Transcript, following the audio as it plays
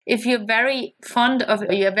If you're very fond of,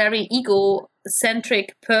 you're a very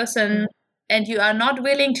egocentric person and you are not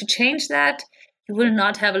willing to change that, you will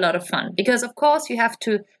not have a lot of fun. Because, of course, you have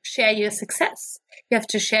to share your success. You have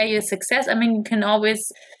to share your success. I mean, you can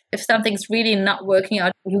always, if something's really not working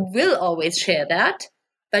out, you will always share that.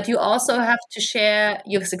 But you also have to share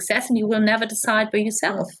your success and you will never decide by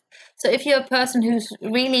yourself. So if you're a person who's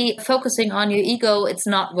really focusing on your ego, it's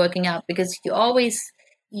not working out because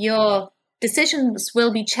your decisions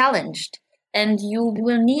will be challenged and you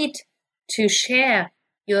will need to share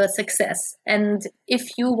your success. And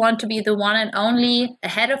if you want to be the one and only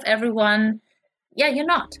ahead of everyone, you're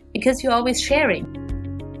not, because you're always sharing.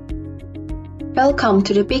 Welcome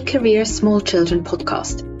to the Big Career Small Children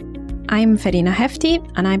podcast. I'm Verena Hefti,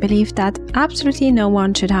 and I believe that absolutely no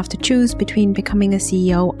one should have to choose between becoming a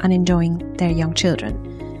CEO and enjoying their young children.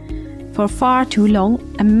 For far too long,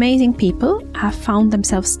 amazing people have found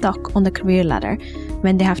themselves stuck on the career ladder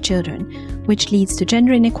when they have children, which leads to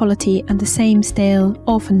gender inequality and the same stale,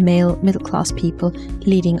 often male, middle-class people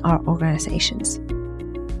leading our organizations.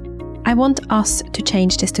 I want us to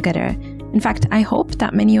change this together. In fact, I hope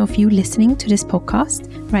that many of you listening to this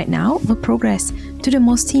podcast right now will progress to the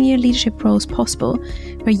most senior leadership roles possible,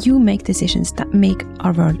 where you make decisions that make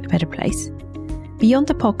our world a better place. Beyond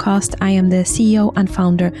the podcast, I am the CEO and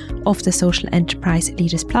founder of the social enterprise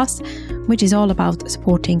Leaders Plus, which is all about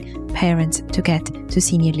supporting parents to get to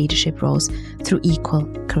senior leadership roles through equal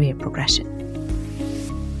career progression.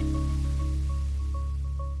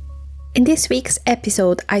 In this week's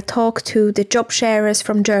episode, I talk to the job sharers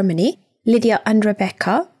from Germany, Lydia and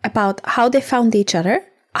Rebecca, about how they found each other,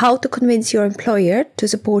 how to convince your employer to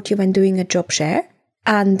support you when doing a job share,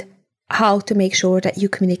 and how to make sure that you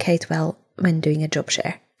communicate well when doing a job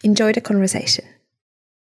share. Enjoy the conversation.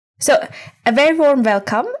 So, a very warm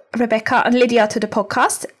welcome, Rebecca and Lydia, to the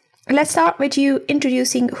podcast. Let's start with you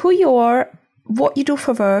introducing who you are, what you do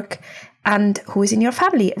for work, and who is in your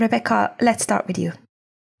family. Rebecca, let's start with you.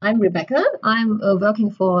 I'm Rebecca. I'm working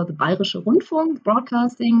for the Bayerische Rundfunk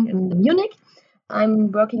Broadcasting in Munich.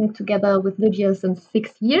 I'm working together with Lydia since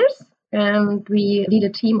 6 years, and we lead a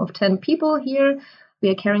team of 10 people here. We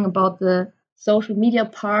are caring about the social media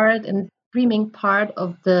part and streaming part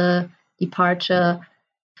of the Departure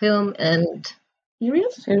film and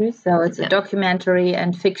series. So it's a documentary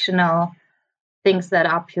and fictional things that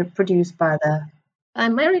are produced by the...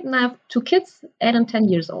 I'm married and I have 2 kids, 8 and 10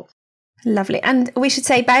 years old. Lovely. And we should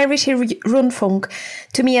say Bayerische Rundfunk,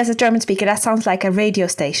 to me as a German speaker, that sounds like a radio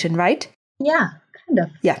station, right? Yeah, kind of.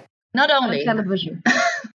 Yeah. Not only. And television.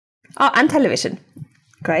 And television.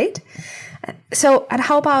 Great. So, and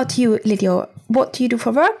how about you, Lydia? What do you do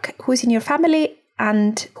for work? Who's in your family?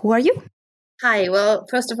 And who are you? Hi, well,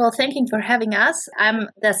 first of all, thank you for having us. I'm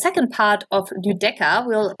the second part of Lydia.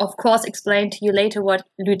 We'll, of course, explain to you later what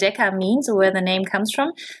Lydia means or where the name comes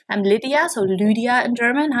from. I'm Lydia, so Lydia in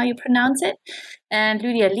German, how you pronounce it. And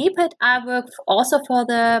Lydia Leipert, I work also for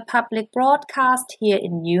the public broadcast here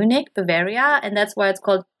in Munich, Bavaria. And that's why it's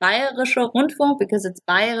called Bayerische Rundfunk, because it's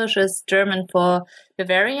Bayerisch is German for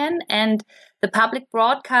Bavarian. And the public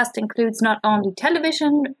broadcast includes not only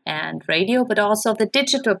television and radio, but also the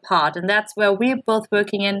digital part. And that's where we're both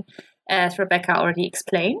working in, as Rebecca already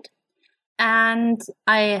explained. And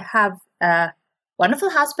I have a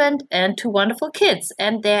wonderful husband and 2 wonderful kids.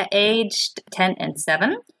 And they're aged 10 and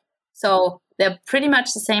 7. So they're pretty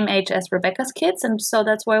much the same age as Rebecca's kids. And so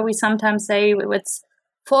that's why we sometimes say it's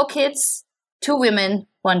 4 kids, 2 women,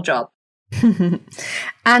 1 job.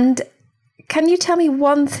 And can you tell me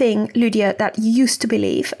one thing, Lydia, that you used to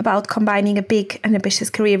believe about combining a big and ambitious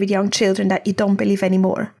career with young children that you don't believe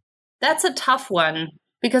anymore? That's a tough one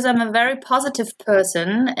because I'm a very positive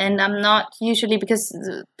person and I'm not usually, because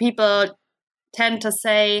people tend to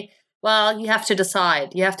say, well, you have to decide.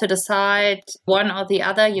 You have to decide one or the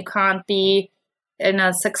other. You can't be in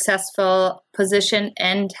a successful position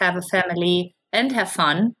and have a family and have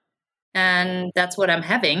fun. And that's what I'm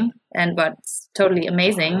having, and what's totally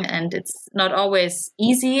amazing. And it's not always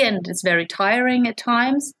easy, and it's very tiring at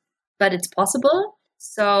times, but it's possible.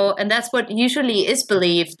 So, and that's what usually is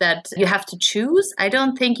believed, that you have to choose. I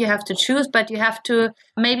don't think you have to choose, but you have to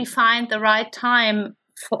maybe find the right time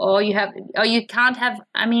or you can't have,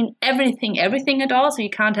 everything at all. So you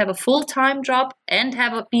can't have a full-time job and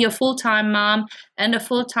be a full-time mom and a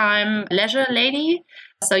full-time leisure lady.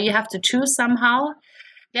 So you have to choose somehow.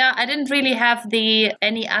 Yeah, I didn't really have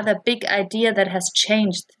any other big idea that has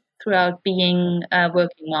changed throughout being a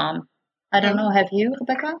working mom. I don't know. Have you,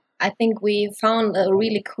 Rebecca? I think we found a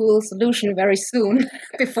really cool solution very soon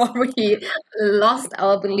before we lost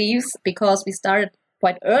our beliefs, because we started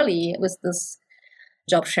quite early with this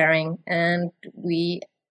job sharing, and we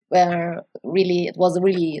where really it was a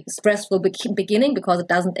really stressful beginning because it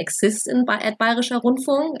doesn't exist at Bayerischer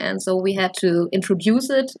Rundfunk, and so we had to introduce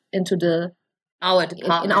it into our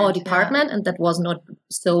department, and that was not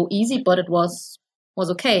so easy, but it was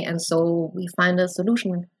okay, and so we find a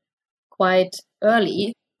solution quite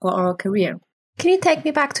early for our career. Can you take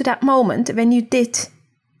me back to that moment when you did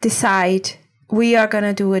decide we are going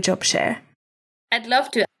to do a job share? I'd love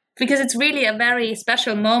to, because it's really a very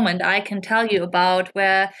special moment I can tell you about,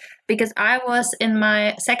 because I was in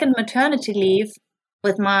my second maternity leave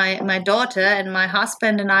with my daughter, and my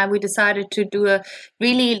husband and I, we decided to do a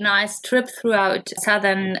really nice trip throughout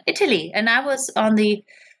southern Italy. And I was on the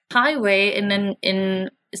highway in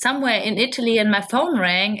somewhere in Italy, and my phone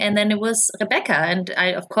rang, and then it was Rebecca. And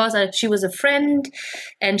she was a friend,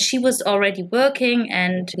 and she was already working,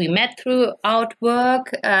 and we met throughout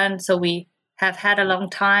work. And so we have had a long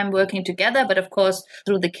time working together, but of course,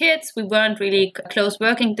 through the kids, we weren't really close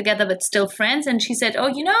working together, but still friends. And she said,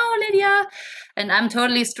 "Oh, Lydia," and I'm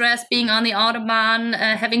totally stressed being on the Autobahn,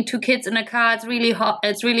 having 2 kids in a car. It's really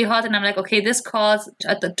hot. And I'm like, okay, this call's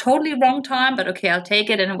at the totally wrong time, but okay, I'll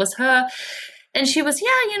take it. And it was her. And she was,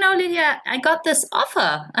 Lydia, I got this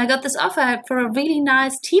offer. For a really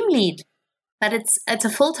nice team lead, but it's a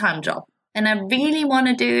full-time job, and I really want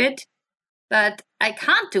to do it. But I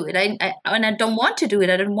can't do it. I don't want to do it.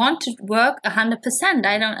 I don't want to work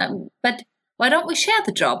 100%. But why don't we share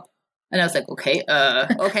the job? And I was like, okay,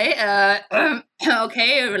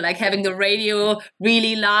 like having the radio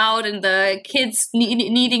really loud and the kids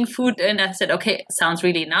needing food. And I said, okay, sounds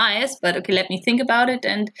really nice, but okay, let me think about it.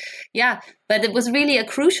 And but it was really a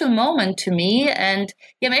crucial moment to me. And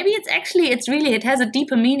maybe it has a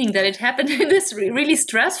deeper meaning that it happened in this really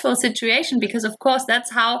stressful situation, because of course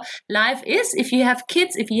that's how life is. If you have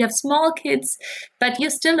kids, if you have small kids, but you're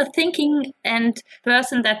still a thinking and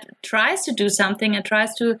person that tries to do something and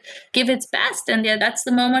tries to give its best. And that's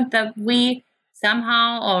the moment that we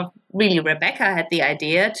somehow, or really Rebecca had the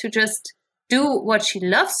idea to just do what she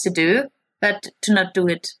loves to do, but to not do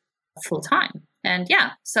it full time. And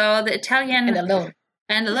so the Italian...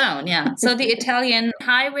 And alone, yeah. So the Italian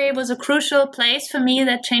highway was a crucial place for me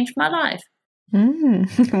that changed my life.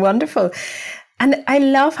 Wonderful. And I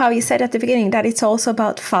love how you said at the beginning that it's also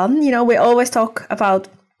about fun. We always talk about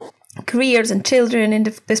careers and children in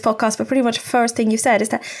this podcast, but pretty much the first thing you said is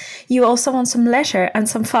that you also want some leisure and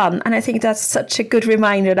some fun. And I think that's such a good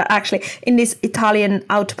reminder that actually in this Italian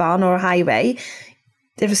Autobahn or highway,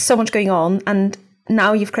 there was so much going on, and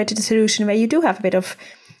now you've created a solution where you do have a bit of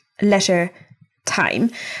leisure time.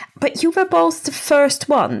 But you were both the first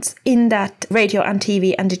ones in that radio and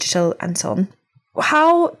TV and digital and so on.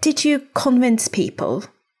 How did you convince people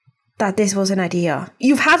that this was an idea?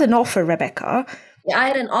 You've had an offer, Rebecca. Yeah, I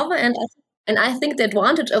had an offer, and I think the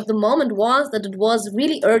advantage of the moment was that it was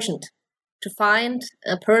really urgent to find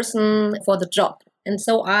a person for the job. And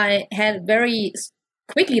so I had very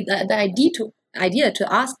quickly the idea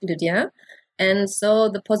to ask Lydia. And so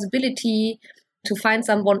the possibility to find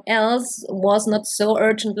someone else was not so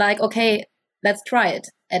urgent, like, okay, let's try it.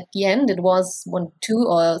 At the end, it was 1, 2,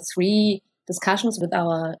 or 3 discussions with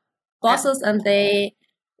our bosses, and they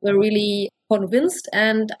were really convinced.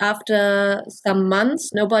 And after some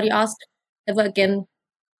months, nobody asked ever again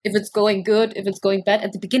if it's going good, if it's going bad.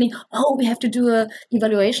 At the beginning, we have to do a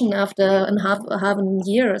evaluation after half a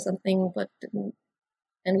year or something.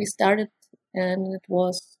 And we started, and it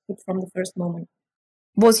was good from the first moment.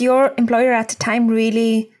 Was your employer at the time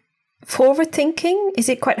really forward-thinking? Is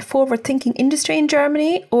it quite a forward-thinking industry in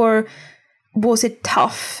Germany, or was it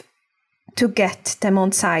tough to get them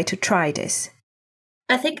on side to try this?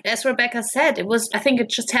 I think, as Rebecca said, it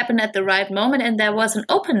just happened at the right moment, and there was an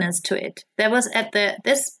openness to it. There was at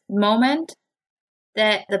this moment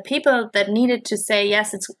that the people that needed to say,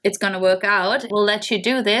 yes, it's going to work out, we'll let you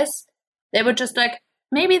do this. They were just like,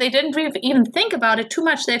 maybe they didn't even think about it too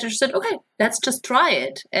much. They just said, okay, let's just try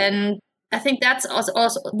it. And I think that's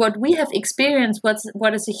also what we have experienced,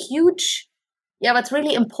 what is a huge... what's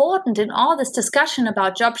really important in all this discussion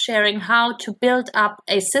about job sharing, how to build up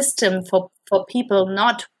a system for people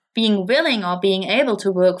not being willing or being able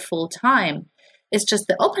to work full time, is just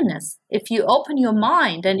the openness. If you open your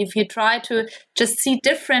mind and if you try to just see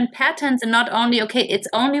different patterns, and not only, okay, it's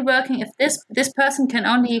only working if this person can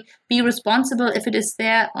only be responsible if it is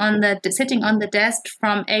there sitting on the desk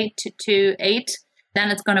from 8 to 8, then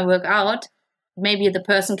it's going to work out. Maybe the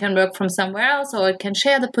person can work from somewhere else, or it can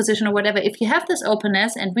share the position or whatever. If you have this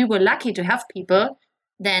openness, and we were lucky to have people,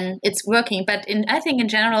 then it's working. But I think in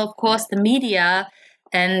general, of course, the media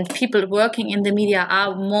and people working in the media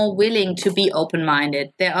are more willing to be open-minded.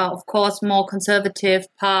 There are, of course, more conservative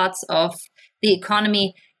parts of the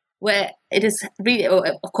economy where it is really,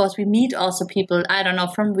 of course, we meet also people, I don't know,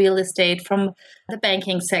 from real estate, from the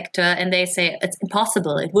banking sector, and they say it's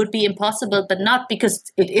impossible. It would be impossible, but not because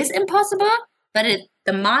it is impossible, but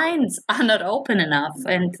the minds are not open enough,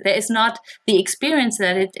 and there is not the experience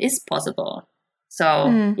that it is possible.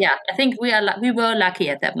 So, yeah, I think we were lucky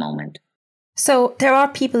at that moment. So there are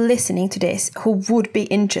people listening to this who would be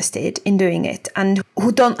interested in doing it and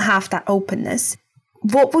who don't have that openness.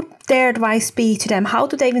 What would their advice be to them? How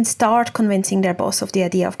do they even start convincing their boss of the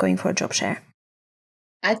idea of going for a job share?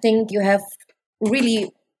 I think you have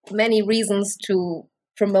really many reasons to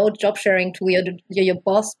promote job sharing to your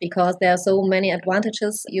boss, because there are so many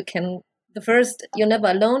advantages. The first, you're never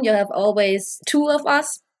alone. You have always two of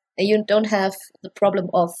us, and you don't have the problem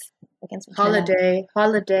of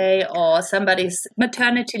holiday, or somebody's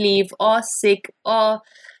maternity leave or sick or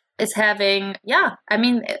is having,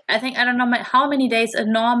 I think, I don't know how many days a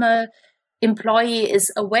normal employee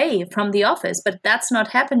is away from the office, but that's not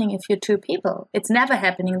happening if you're two people. It's never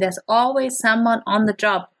happening. There's always someone on the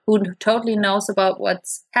job who totally knows about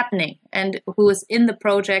what's happening and who is in the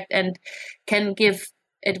project and can give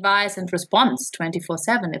advice and response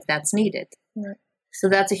 24/7 if that's needed. Yeah. So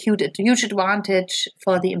that's a huge advantage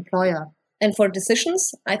for the employer. And for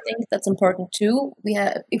decisions, I think that's important too.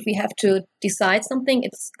 If we have to decide something,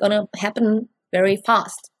 it's going to happen very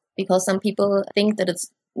fast, because some people think that it's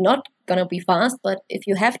not going to be fast. But if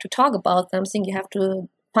you have to talk about something, you have to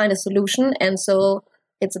find a solution. And so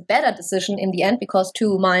it's a better decision in the end, because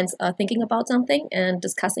two minds are thinking about something and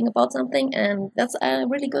discussing about something. And that's a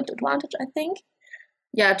really good advantage, I think.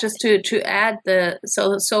 Yeah, just to add the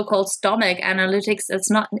so-called stomach analytics,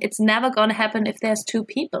 it's never going to happen if there's two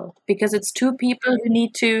people, because it's two people who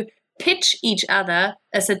need to pitch each other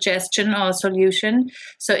a suggestion or a solution.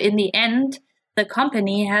 So in the end, the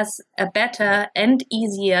company has a better and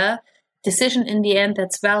easier decision in the end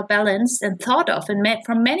that's well balanced and thought of and made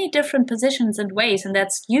from many different positions and ways. And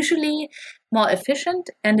that's usually more efficient,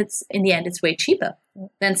 and it's in the end, it's way cheaper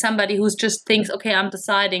than somebody who's just thinks, okay, I'm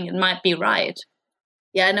deciding, it might be right.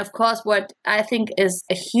 Yeah, and of course, what I think is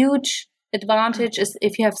a huge advantage is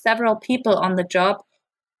if you have several people on the job,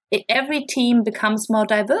 every team becomes more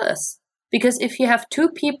diverse. Because if you have two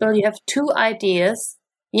people, you have two ideas.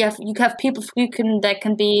 You have people that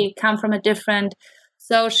can come from a different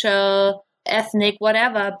social, ethnic,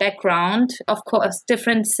 whatever background. Of course,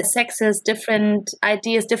 different sexes, different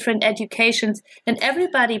ideas, different educations, and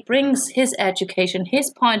everybody brings his education,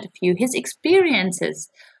 his point of view, his experiences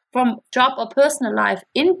from job or personal life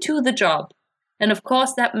into the job. And of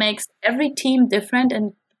course, that makes every team different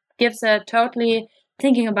and gives a totally,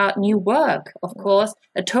 thinking about new work, of course,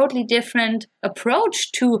 a totally different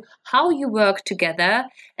approach to how you work together.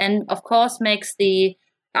 And of course, makes the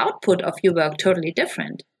output of your work totally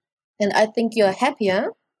different. And I think you're happier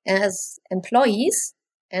as employees.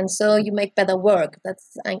 And so you make better work.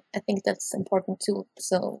 I think that's important too.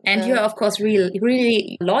 So, and you're, of course, really,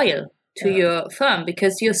 really loyal to your firm,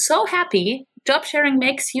 because you're so happy. Job sharing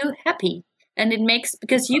makes you happy, and it makes,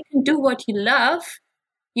 because you can do what you love.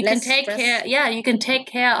 You can take care. Yeah, you can take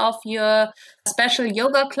care of your special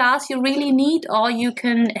yoga class you really need, or you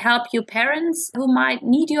can help your parents who might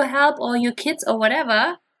need your help, or your kids, or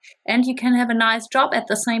whatever. And you can have a nice job at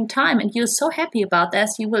the same time, and you're so happy about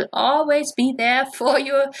this. You will always be there for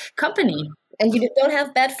your company. And you don't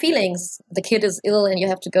have bad feelings. The kid is ill and you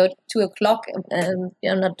have to go 2:00 and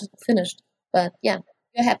you're not finished. But yeah,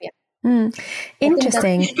 you're happier.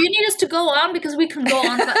 Interesting. Do you need us to go on? Because we can go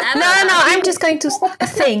on forever. No, I'm just going to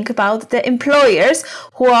think about the employers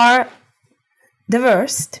who are the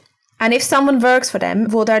worst. And if someone works for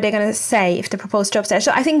them, what are they going to say if the proposed job's there?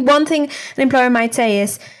 So I think one thing an employer might say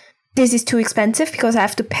is, this is too expensive because I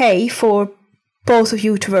have to pay for both of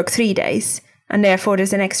you to work 3 days. And therefore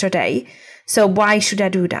there's an extra day. So why should I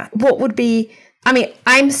do that? What would be, I mean,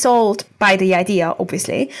 I'm sold by the idea,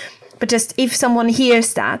 obviously, but just if someone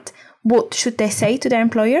hears that, what should they say to their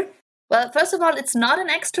employer? Well, first of all, it's not an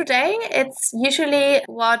extra day. It's usually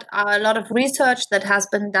what a lot of research that has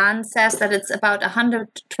been done says, that it's about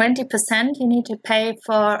 120% you need to pay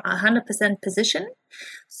for 100% position.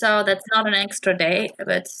 So that's not an extra day, but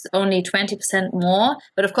it's only 20% more.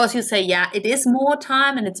 But of course you say, yeah, it is more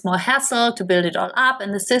time and it's more hassle to build it all up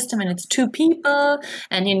in the system, and it's two people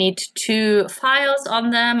and you need 2 files on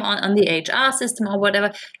them on the HR system or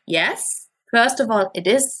whatever. Yes, first of all, it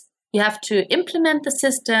is. You have to implement the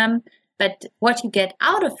system, but what you get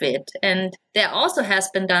out of it. And there also has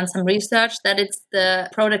been done some research that it's the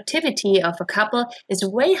productivity of a couple is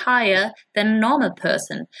way higher than a normal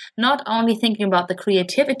person. Not only thinking about the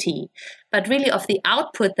creativity, but really of the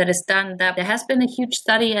output that is done. That there has been a huge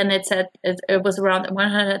study, and it said it was around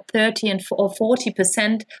 130 or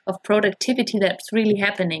 40% of productivity that's really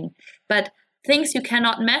happening. But things you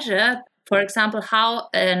cannot measure, for example, how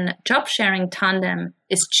a job sharing tandem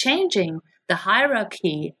is changing the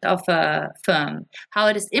hierarchy of a firm, how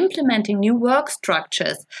it is implementing new work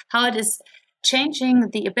structures, how it is changing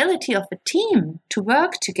the ability of a team to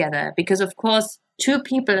work together. Because, of course, two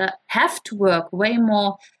people have to work way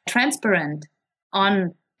more transparent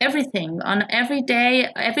on everything, on every day,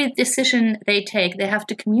 every decision they take. They have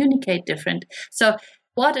to communicate different. So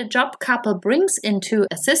what a job couple brings into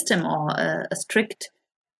a system or a strict,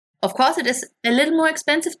 of course, it is a little more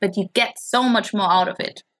expensive, but you get so much more out of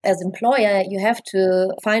it. As employer, you have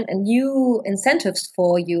to find a new incentives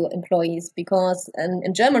for your employees, because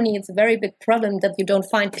in Germany, it's a very big problem that you don't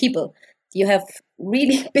find people. You have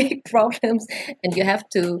really big problems, and you have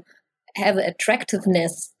to have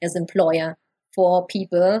attractiveness as employer for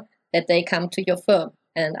people that they come to your firm.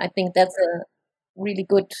 And I think that's a really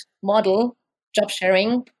good model, job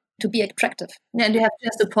sharing, to be attractive. And you have to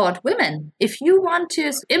support women. If you want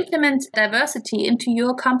to implement diversity into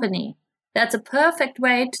your company, that's a perfect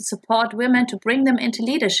way to support women, to bring them into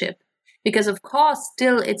leadership. Because, of course,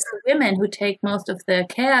 still it's the women who take most of the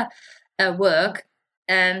care work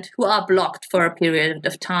and who are blocked for a period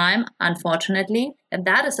of time, unfortunately. And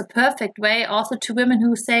that is a perfect way also to women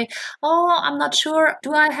who say, oh, I'm not sure,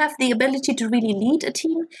 do I have the ability to really lead a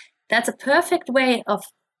team? That's a perfect way of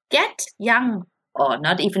get young, or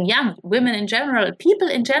not even young, women in general, people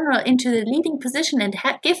in general, into the leading position and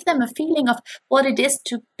give them a feeling of what it is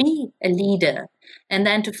to be a leader. And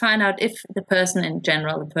then to find out if the person in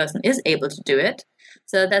general, the person is able to do it.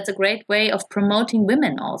 So that's a great way of promoting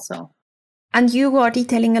women also. And you are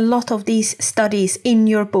detailing a lot of these studies in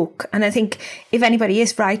your book. And I think if anybody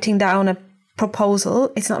is writing down a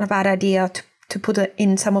proposal, it's not a bad idea to put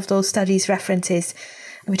in some of those studies references,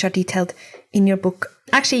 which are detailed in your book.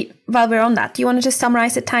 Actually, while we're on that, do you want to just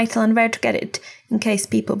summarize the title and where to get it in case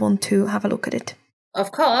people want to have a look at it?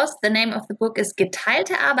 Of course, the name of the book is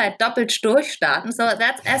Geteilte Arbeit doppelt durchstarten. So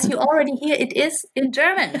that's, as you already hear, it is in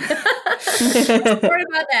German. Sorry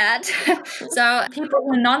about that. So people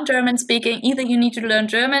who are non-German speaking, either you need to learn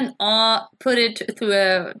German or put it through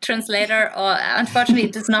a translator, or unfortunately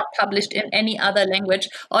it is not published in any other language,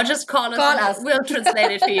 or just call us. We'll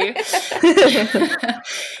translate it for you.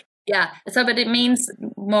 Yeah, so but it means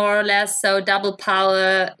more or less so double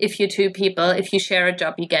power. If you two people, if you share a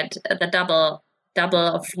job, you get the double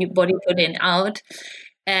of what you put in out.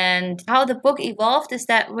 And how the book evolved is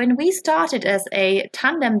that when we started as a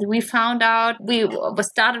tandem, we found out we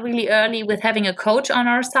started really early with having a coach on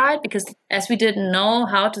our side, because as we didn't know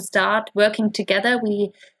how to start working together,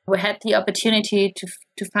 we had the opportunity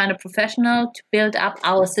to find a professional to build up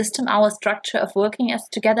our system, our structure of working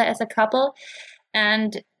together as a couple.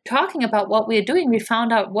 And talking about what we're doing, we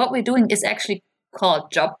found out what we're doing is actually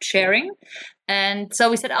called job sharing. And so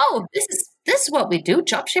we said, oh, this is what we do,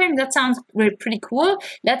 job sharing. That sounds really pretty cool.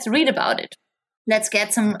 Let's read about it. Let's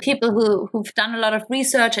get some people who've done a lot of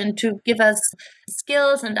research and to give us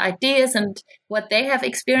skills and ideas and what they have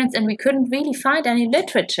experienced. And we couldn't really find any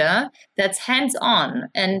literature that's hands-on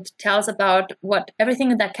and tells about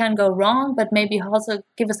everything that can go wrong, but maybe also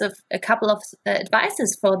give us a couple of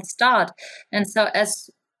advices for the start. And so as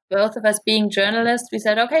both of us being journalists, we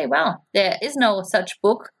said, okay, well, there is no such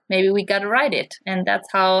book. Maybe we got to write it. And that's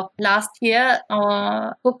how last year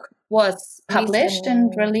our book was published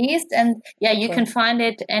and released. And yeah, you can find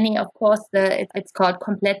it of course, it's called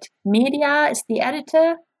Komplett Media is the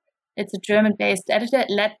editor. It's a German-based editor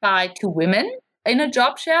led by two women in a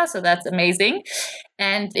job share. So that's amazing.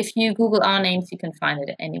 And if you Google our names, you can find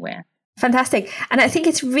it anywhere. Fantastic. And I think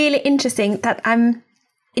it's really interesting that I'm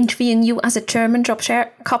interviewing you as a German job share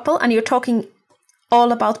couple, and you're talking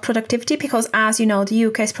all about productivity, because as you know, the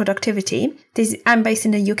UK's productivity, I'm based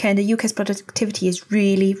in the UK, and the UK's productivity is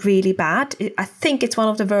really, really bad. I think it's one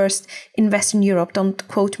of the worst in Western Europe. Don't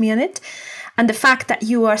quote me on it. And the fact that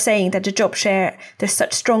you are saying that the job share, there's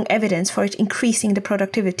such strong evidence for it increasing the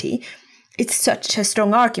productivity, it's such a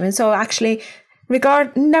strong argument. So actually,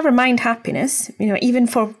 never mind happiness, even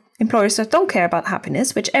for employers that don't care about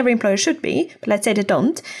happiness, which every employer should be, but let's say they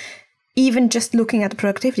don't, even just looking at the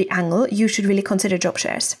productivity angle, you should really consider job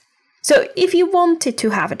shares. So if you wanted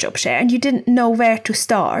to have a job share and you didn't know where to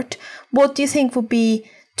start, what do you think would be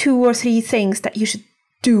 2 or 3 things that you should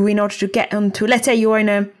do in order to get onto, let's say you're in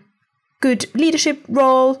a good leadership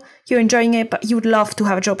role, you're enjoying it, but you would love to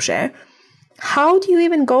have a job share. How do you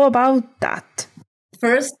even go about that?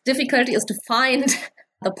 First difficulty is to find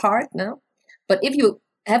the partner. But if you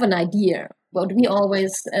have an idea, what we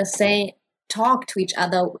always say, talk to each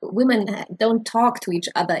other. Women don't talk to each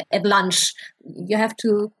other at lunch. You have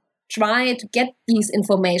to try to get these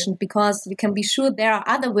information, because you can be sure there are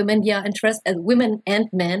other women here interested, women and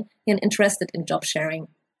men interested in job sharing.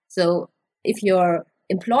 So if your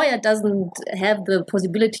employer doesn't have the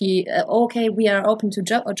possibility, okay, we are open to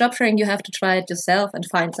job sharing, you have to try it yourself and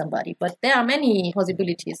find somebody. But there are many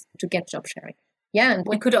possibilities to get job sharing. Yeah, and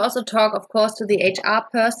we could also talk, of course, to the HR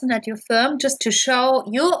person at your firm, just to show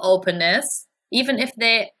your openness, even if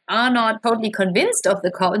they are not totally convinced of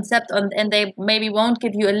the concept, and they maybe won't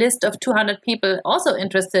give you a list of 200 people also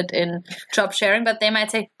interested in job sharing, but they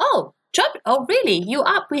might say, oh, really,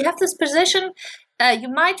 we have this position, you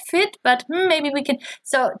might fit, but maybe we can.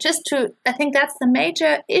 So I think that's the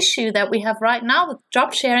major issue that we have right now with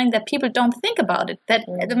job sharing, that people don't think about it. That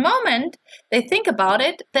at the moment they think about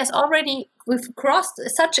it, we've crossed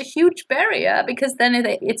such a huge barrier, because then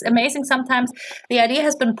it's amazing. Sometimes the idea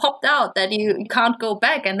has been popped out that you can't go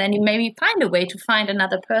back, and then you maybe find a way to find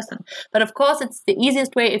another person. But of course, it's the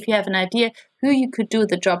easiest way if you have an idea who you could do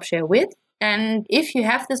the job share with. And if you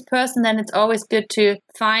have this person, then it's always good to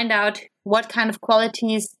find out what kind of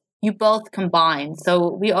qualities you both combine.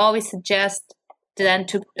 So we always suggest then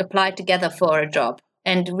to apply together for a job,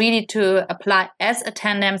 and really to apply as a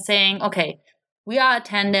tandem, saying, okay, we are a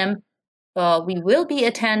tandem, we will be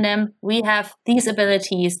a tandem, we have these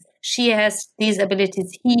abilities, she has these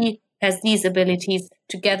abilities, he has these abilities,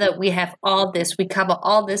 together we have all this, we cover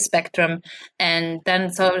all this spectrum. And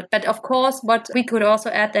then but of course, what we could also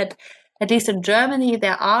add, that at least in Germany,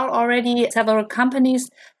 there are already several companies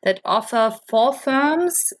that offer for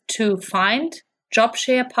firms to find job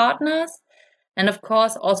share partners. And of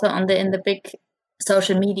course, also in the big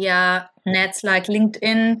social media nets like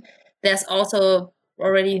LinkedIn, there's also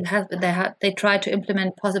already they try to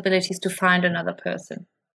implement possibilities to find another person.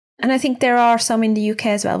 And I think there are some in the UK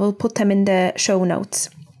as well. We'll put them in the show notes.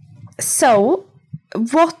 So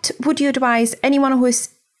what would you advise anyone who is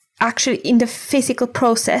actually in the physical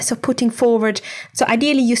process of putting forward? So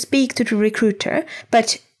ideally you speak to the recruiter,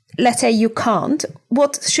 but let's say you can't.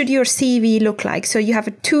 What should your CV look like? So you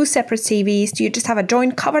have 2 separate CVs. Do you just have a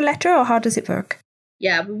joint cover letter, or how does it work?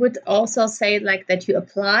 Yeah, we would also say like that you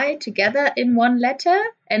apply together in one letter,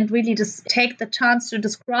 and really just take the chance to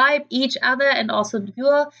describe each other, and also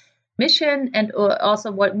your mission, and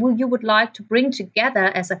also what you would like to bring together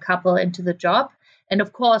as a couple into the job. And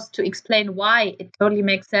of course, to explain why it totally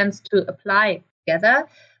makes sense to apply together,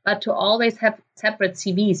 but to always have separate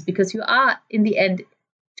CVs, because you are, in the end,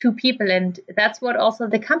 2 people. And that's what also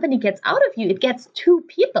the company gets out of you. It gets 2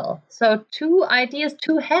 people. So 2 ideas,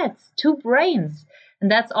 2 heads, 2 brains. And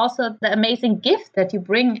that's also the amazing gift that you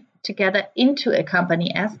bring together into a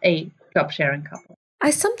company as a job sharing couple.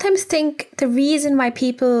 I sometimes think the reason why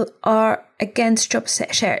people are against job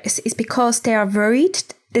share is because they are worried.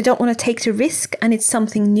 They don't want to take the risk, and it's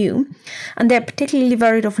something new. And they're particularly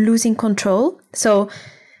worried of losing control. So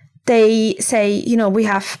they say, we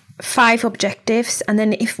have 5 objectives, and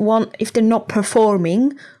then if they're not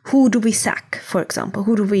performing, who do we sack, for example?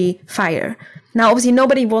 Who do we fire? Now, obviously,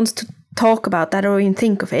 nobody wants to talk about that or even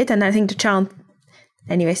think of it. And I think the chance,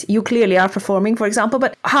 anyways, you clearly are performing, for example.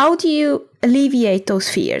 But how do you alleviate those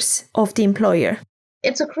fears of the employer?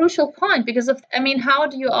 It's a crucial point, because how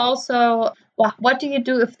do you also, what do you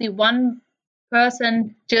do if the one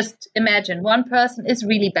person, just imagine one person is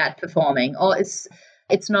really bad performing, or it's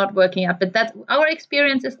not working out. But that our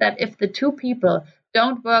experience is that if the 2 people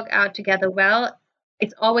don't work out together well,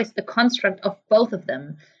 it's always the construct of both of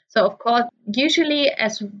them. So of course, usually,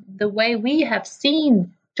 as the way we have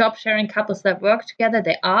seen job sharing couples that work together,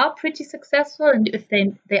 they are pretty successful. And if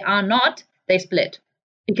they are not, they split.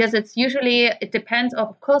 Because it depends,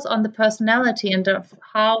 of course, on the personality and of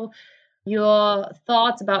how your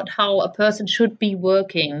thoughts about how a person should be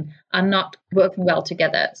working are not working well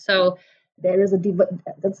together. So there is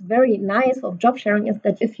that's very nice of job sharing, is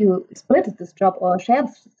that if you split this job or share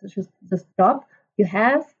this job, you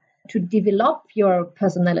have to develop your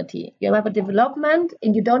personality. You have a development,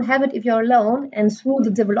 and you don't have it if you're alone. And through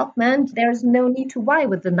the development, there is no need to vie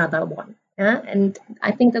with another one. And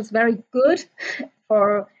I think that's very good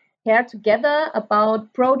for care together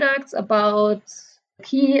about products, about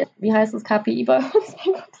key, wie heißt es, KPI bei uns?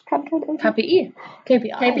 KPIs.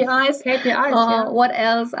 KPIs. Yeah. What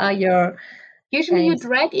else are your usually you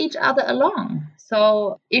drag each other along.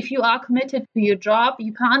 So if you are committed to your job,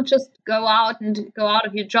 you can't just go out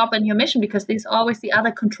of your job and your mission, because there's always the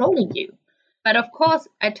other controlling you. But of course,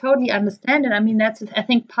 I totally understand it. I mean, that's, I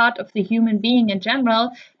think, part of the human being in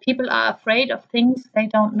general. People are afraid of things they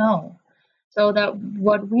don't know. So that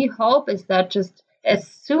what we hope is that just as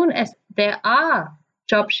soon as there are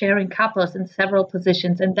job sharing couples in several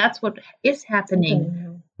positions, and that's what is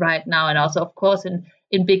happening right now, and also, of course,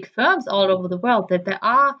 in big firms all over the world, that there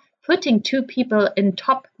are putting two people in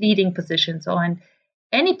top leading positions or in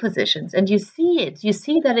any positions, and you see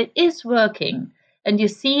that it is working, and you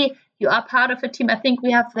see you are part of a team. I think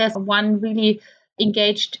there's one really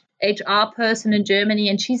engaged HR person in Germany,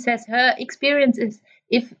 and she says her experience is,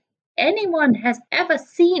 if anyone has ever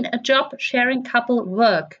seen a job sharing couple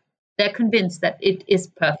work, they're convinced that it is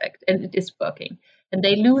perfect and it is working, and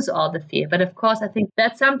they lose all the fear. But of course, I think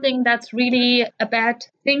that's something that's really a bad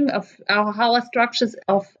thing of how our structures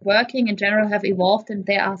of working in general have evolved, and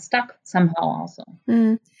they are stuck somehow also.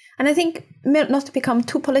 And I think, not to become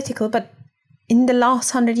too political, but in the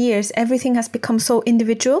last 100 years, everything has become so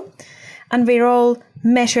individual, and we're all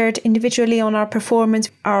measured individually on our performance.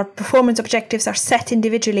 Our performance objectives are set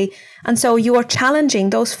individually. And so you are challenging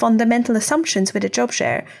those fundamental assumptions with a job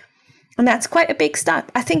share. And that's quite a big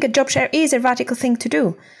step. I think a job share is a radical thing to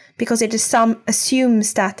do, because it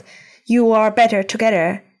assumes that you are better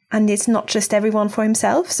together and it's not just everyone for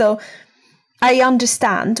himself. So I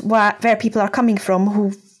understand where people are coming from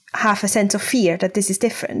who have a sense of fear that this is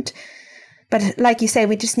different. But like you say,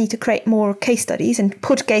 we just need to create more case studies and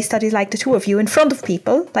put case studies like the two of you in front of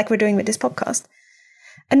people, like we're doing with this podcast.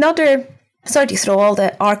 Sorry to throw all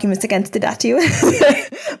the arguments against it at you,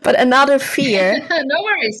 but another fear... No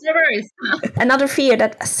worries. Another fear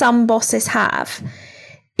that some bosses have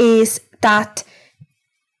is that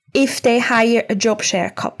if they hire a job share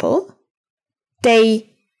couple, they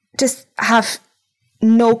just have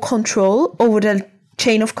no control over the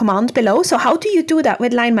chain of command below. So how do you do that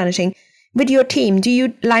with line managing? With your team, do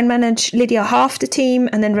you line manage Lydia half the team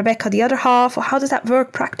and then Rebecca the other half? Or how does that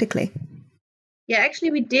work practically? Yeah,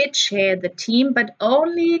 actually, we did share the team, but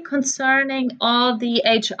only concerning all the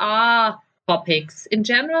HR topics. In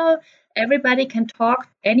general, everybody can talk to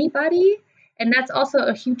anybody, and that's also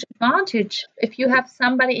a huge advantage if you have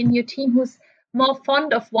somebody in your team who's more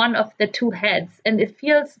fond of one of the two heads, and it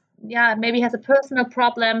feels, maybe has a personal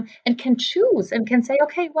problem and can choose and can say,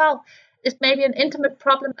 okay, well, it's maybe an intimate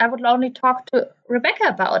problem. I would only talk to Rebecca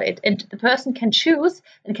about it, and the person can choose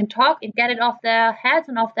and can talk and get it off their heads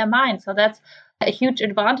and off their minds. So that's a huge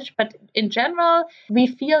advantage. But in general, we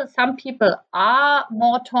feel some people are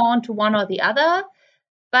more torn to one or the other,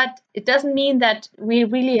 but it doesn't mean that we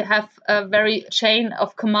really have a very chain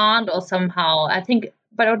of command or somehow. I think,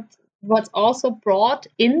 but what's also brought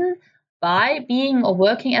in by being or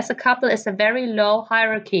working as a couple is a very low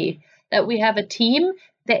hierarchy, that we have a team.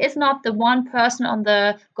 There is not the one person on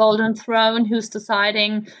the golden throne who's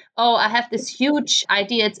deciding, oh, I have this huge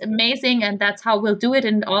idea, it's amazing, and that's how we'll do it.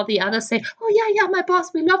 And all the others say, oh, yeah, my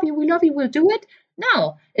boss, we love you, we'll do it.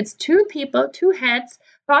 No, it's two people, two heads,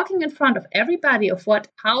 talking in front of everybody of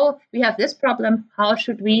how we have this problem, how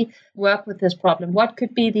should we work with this problem, what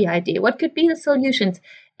could be the idea, what could be the solutions.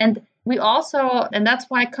 And we also, and that's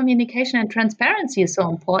why communication and transparency is so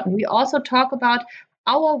important, we also talk about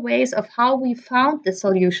our ways of how we found the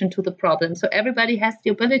solution to the problem. So everybody has the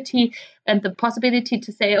ability and the possibility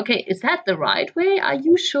to say, okay, is that the right way? Are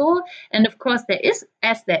you sure? And of course, there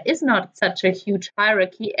is not such a huge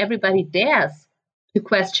hierarchy, everybody dares to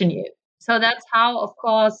question you. So that's how, of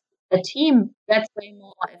course, a team that's way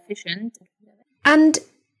more efficient. And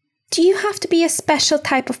do you have to be a special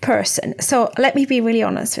type of person? So let me be really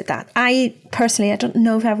honest with that. I don't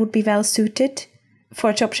know if I would be well suited for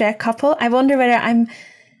a job share couple. I wonder whether I'm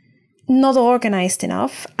not organized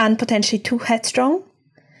enough and potentially too headstrong.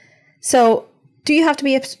 So do you have to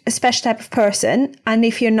be a special type of person? And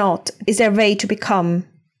if you're not, is there a way to become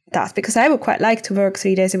that? Because I would quite like to work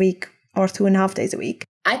 3 days a week or 2.5 days a week.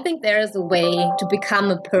 I think there is a way to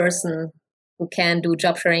become a person who can do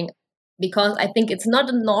job sharing, because I think it's not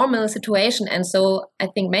a normal situation. And so I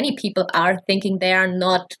think many people are thinking they are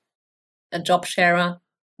not a job sharer,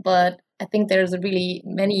 but I think there's really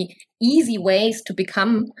many easy ways to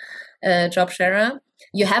become a job sharer.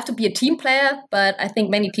 You have to be a team player, but I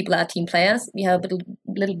think many people are team players. We have a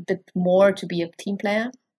little bit more to be a team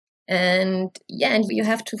player. And you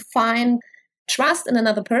have to find trust in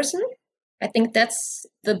another person. I think that's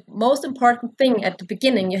the most important thing at the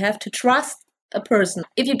beginning. You have to trust a person.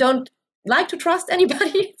 If you don't like to trust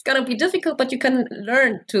anybody. It's going to be difficult, but you can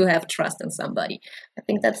learn to have trust in somebody. I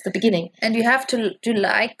think that's the beginning. And you have to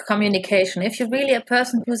like communication. If you're really a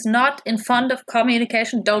person who's not in fond of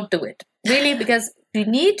communication, don't do it. Really, because you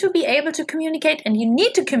need to be able to communicate, and you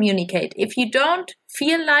need to communicate. If you don't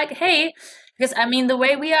feel like, hey, because I mean, the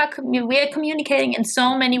way we are communicating in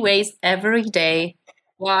so many ways every day,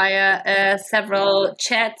 via several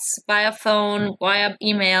chats, via phone, via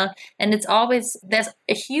email, and there's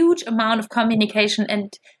a huge amount of communication,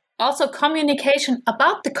 and also communication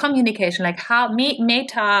about the communication, like how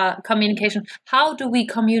meta communication, how do we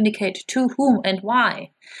communicate to whom and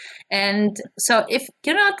why? And so if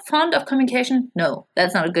you're not fond of communication, no,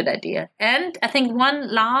 that's not a good idea. And I think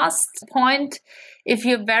one last point, if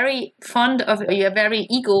you're very fond of, you're a very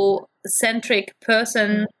egocentric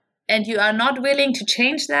person, and you are not willing to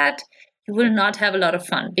change that, you will not have a lot of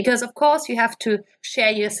fun. Because, of course, you have to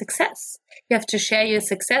share your success. You have to share your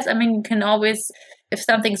success. I mean, you can always, if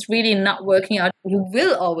something's really not working out, you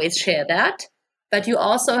will always share that. But you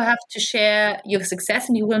also have to share your success,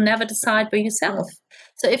 and you will never decide by yourself.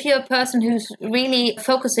 So if you're a person who's really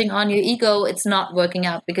focusing on your ego, it's not working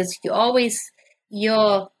out, because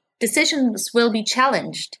your decisions will be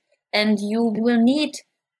challenged, and you will need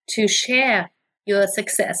to share your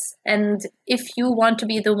success. And if you want to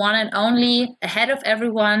be the one and only ahead of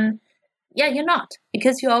everyone, you're not,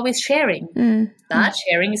 because you're always sharing. But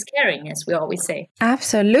sharing is caring, as we always say.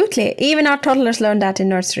 Absolutely. Even our toddlers learn that in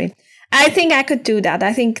nursery. I think I could do that.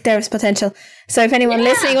 I think there's potential. So if anyone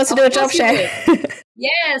listening wants to do a job share.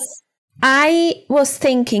 Yes. I was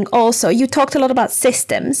thinking also, you talked a lot about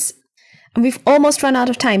systems, and we've almost run out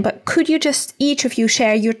of time, but could you just, each of you,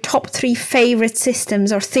 share your top 3 favorite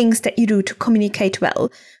systems or things that you do to communicate well?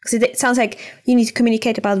 Because it sounds like you need to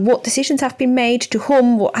communicate about what decisions have been made, to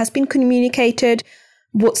whom, what has been communicated,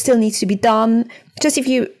 what still needs to be done. Just if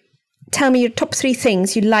you tell me your top 3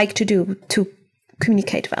 things you like to do to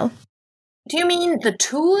communicate well. Do you mean the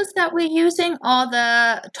tools that we're using, or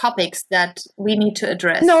the topics that we need to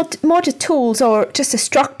address? No, more the tools or just the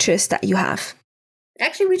structures that you have.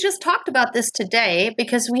 Actually, we just talked about this today,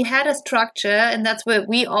 because we had a structure, and that's what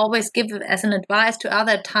we always give as an advice to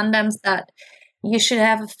other tandems, that you should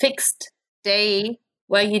have a fixed day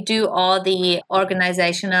where you do all the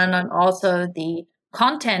organization and also the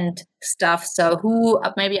content stuff. So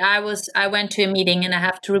I went to a meeting and I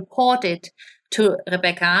have to report it to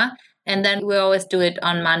Rebecca, and then we always do it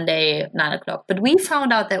on Monday, 9:00. But we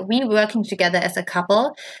found out that we working together as a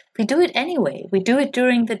couple, we do it anyway. We do it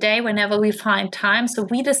during the day whenever we find time. So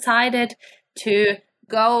we decided to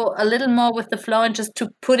go a little more with the flow and just to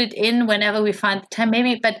put it in whenever we find the time,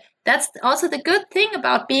 maybe. But that's also the good thing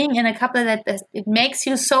about being in a couple, that it makes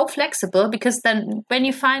you so flexible, because then when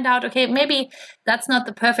you find out, okay, maybe that's not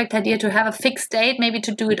the perfect idea to have a fixed date, maybe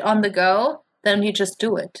to do it on the go, then you just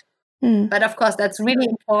do it. But of course, that's really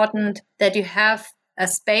important that you have a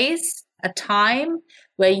space, a time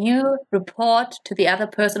where you report to the other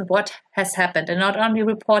person what has happened, and not only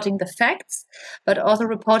reporting the facts, but also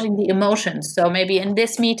reporting the emotions. So maybe in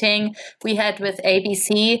this meeting we had with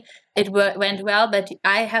ABC, it went well, but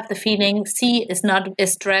I have the feeling C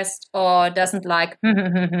is stressed or doesn't like.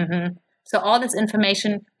 So all this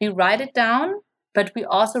information, we write it down, but we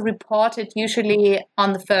also report it usually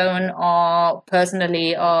on the phone or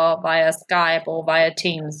personally or via Skype or via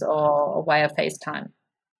Teams or via FaceTime.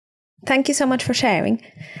 Thank you so much for sharing.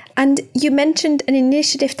 And you mentioned an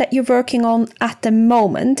initiative that you're working on at the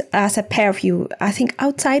moment as a pair of you, I think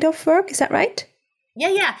outside of work, is that right?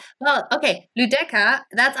 Yeah. Well, okay, Ludeca,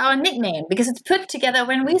 that's our nickname, because it's put together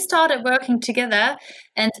when we started working together,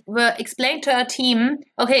 and we explained to our team,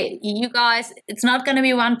 okay, you guys, it's not going to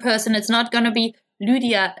be one person. It's not going to be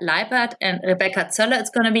Lydia, Leipert and Rebecca Zöller. It's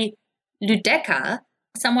going to be Ludeca.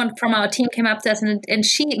 Someone from our team came up to us and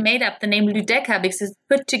she made up the name Ludeca because it's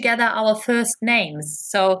put together our first names.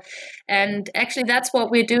 So, and actually that's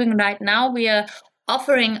what we're doing right now. We are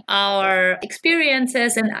offering our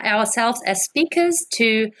experiences and ourselves as speakers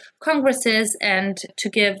to congresses and to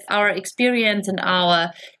give our experience and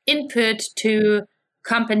our input to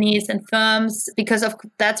companies and firms, because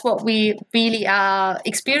that's what we really are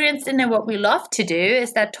experienced in, and what we love to do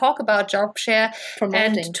is that talk about job share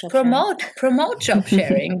and to promote job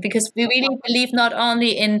sharing, because we really believe not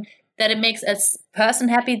only in that it makes a person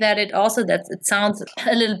happy, that it sounds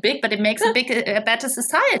a little big, but it makes a better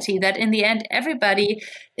society, that in the end everybody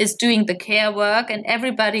is doing the care work and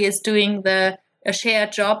everybody is doing a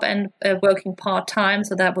shared job and working part-time.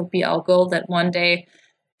 So that would be our goal, that one day,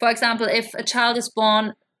 for example, if a child is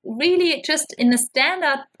born, really just in a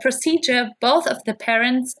standard procedure, both of the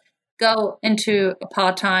parents go into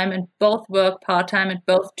part-time and both work part-time and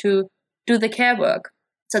both to do the care work.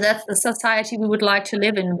 So that's the society we would like to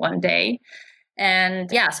live in one day. And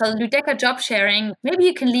so Lydeca job sharing, maybe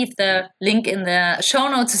you can leave the link in the show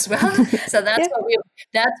notes as well. So that's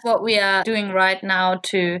what we are doing right now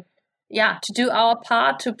to do our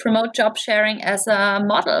part to promote job sharing as a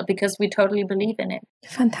model, because we totally believe in it.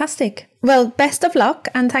 Fantastic. Well, best of luck,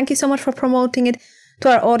 and thank you so much for promoting it to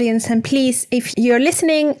our audience. And please, if you're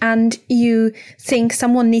listening and you think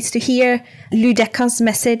someone needs to hear Lydeca's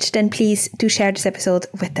message, then please do share this episode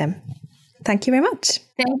with them. Thank you very much.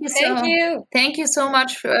 Thank you so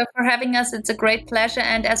much for having us. It's a great pleasure.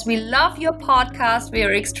 And as we love your podcast, we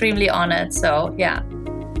are extremely honored. So,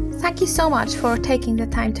 Thank you so much for taking the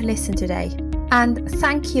time to listen today. And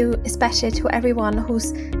thank you especially to everyone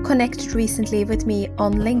who's connected recently with me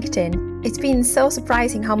on LinkedIn. It's been so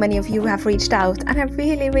surprising how many of you have reached out, and I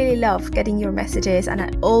really, really love getting your messages, and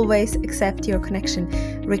I always accept your connection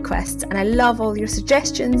requests. And I love all your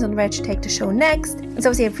suggestions on where to take the show next. It's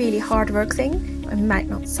obviously a really hard work thing. It might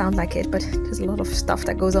not sound like it, but there's a lot of stuff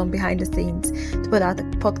that goes on behind the scenes to put out the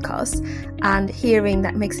podcast, and hearing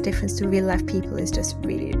that makes a difference to real life people is just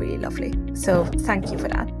really, really lovely. So thank you for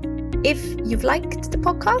that. If you've liked the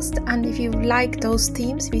podcast and if you like those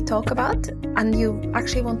themes we talk about and you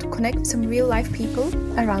actually want to connect with some real life people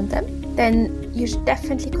around them, then you should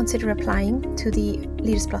definitely consider applying to the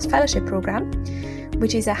Leaders Plus Fellowship Program,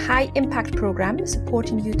 which is a high impact program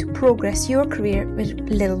supporting you to progress your career with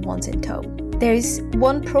little ones in tow. There is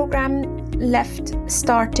one program left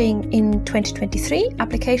starting in 2023.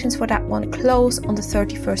 Applications for that one close on the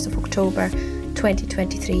 31st of October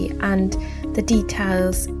 2023, and the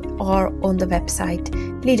details are on the website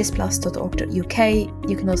leadersplus.org.uk.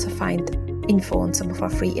 You can also find info on some of our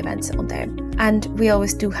free events on there. And we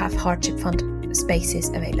always do have hardship fund spaces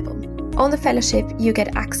available. On the fellowship, you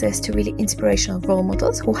get access to really inspirational role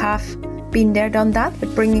models who have been there, done that,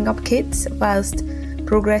 with bringing up kids whilst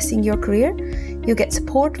progressing your career. You get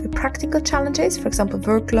support with practical challenges, for example,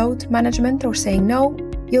 workload management or saying no.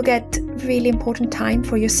 You'll get really important time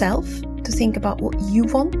for yourself to think about what you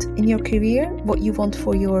want in your career, what you want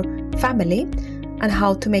for your family, and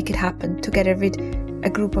how to make it happen together with a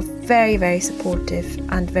group of very, very supportive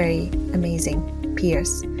and very amazing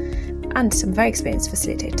peers and some very experienced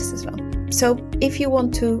facilitators as well. So if you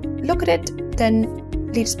want to look at it, then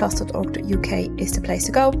leadersplus.org.uk is the place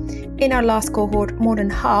to go. In our last cohort, more than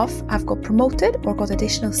half have got promoted or got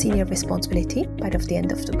additional senior responsibility by the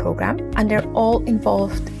end of the program, and they're all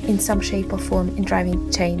involved in some shape or form in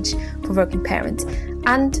driving change for working parents.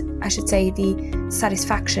 And I should say the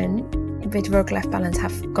satisfaction with work-life balance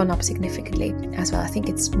have gone up significantly as well. I think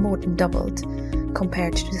it's more than doubled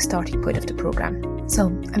compared to the starting point of the program. So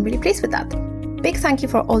I'm really pleased with that. Big thank you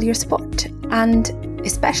for all your support, and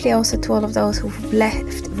especially also to all of those who've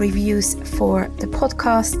left reviews for the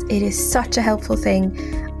podcast. It is such a helpful thing,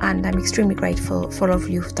 and I'm extremely grateful for all of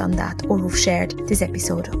you who've done that or who've shared this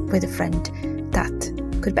episode with a friend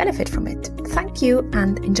that could benefit from it. Thank you,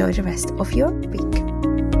 and enjoy the rest of your week.